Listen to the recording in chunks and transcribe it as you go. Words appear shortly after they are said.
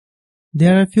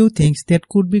There are few things that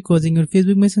could be causing your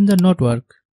Facebook Messenger not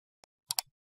work.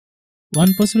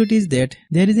 One possibility is that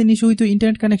there is an issue with your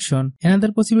internet connection.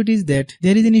 Another possibility is that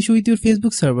there is an issue with your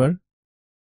Facebook server.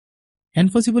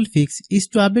 And possible fix is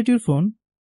to update your phone.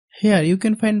 Here you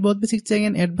can find both basic check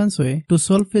and advanced way to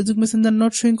solve Facebook Messenger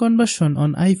not showing conversion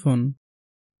on iPhone.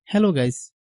 Hello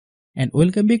guys, and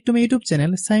welcome back to my YouTube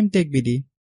channel Shaem Tech BD.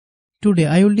 Today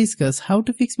I will discuss how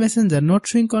to fix Messenger not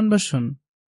showing conversion.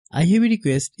 I have a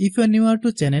request, if you are newer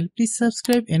to channel, please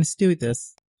subscribe and stay with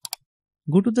us.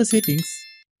 Go to the settings,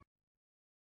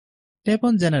 tap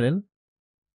on General,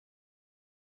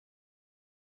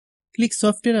 click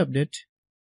Software Update.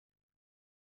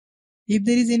 If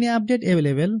there is any update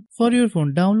available for your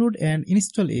phone, download and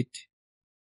install it.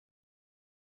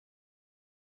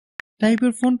 Type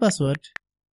your phone password.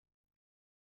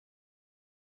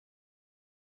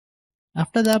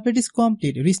 After the update is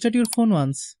complete, restart your phone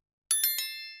once.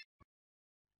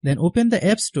 Then open the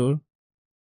App Store.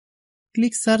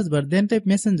 Click search bar, then type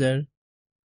Messenger.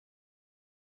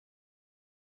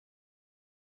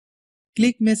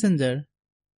 Click Messenger.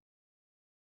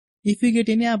 If you get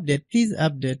any update, please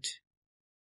update.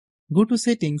 Go to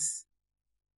Settings.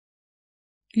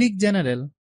 Click General.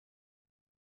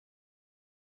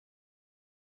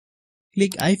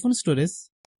 Click iPhone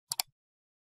Storage.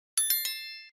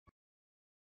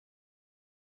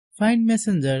 Find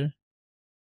Messenger.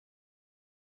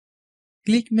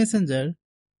 Click Messenger.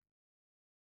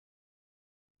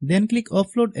 Then click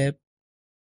Offload App.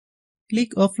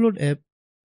 Click Offload App.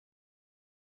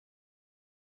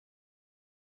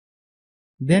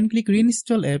 Then click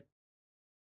Reinstall App.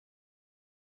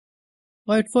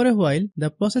 Wait for a while, the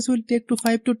process will take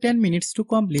 5 to 10 minutes to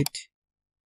complete.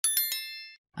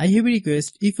 I have a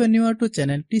request, if you are newer to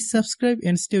channel, please subscribe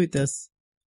and stay with us.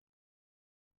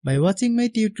 By watching my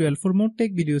tutorial for more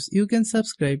tech videos, you can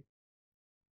subscribe.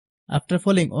 After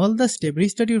following all the steps,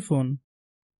 restart your phone.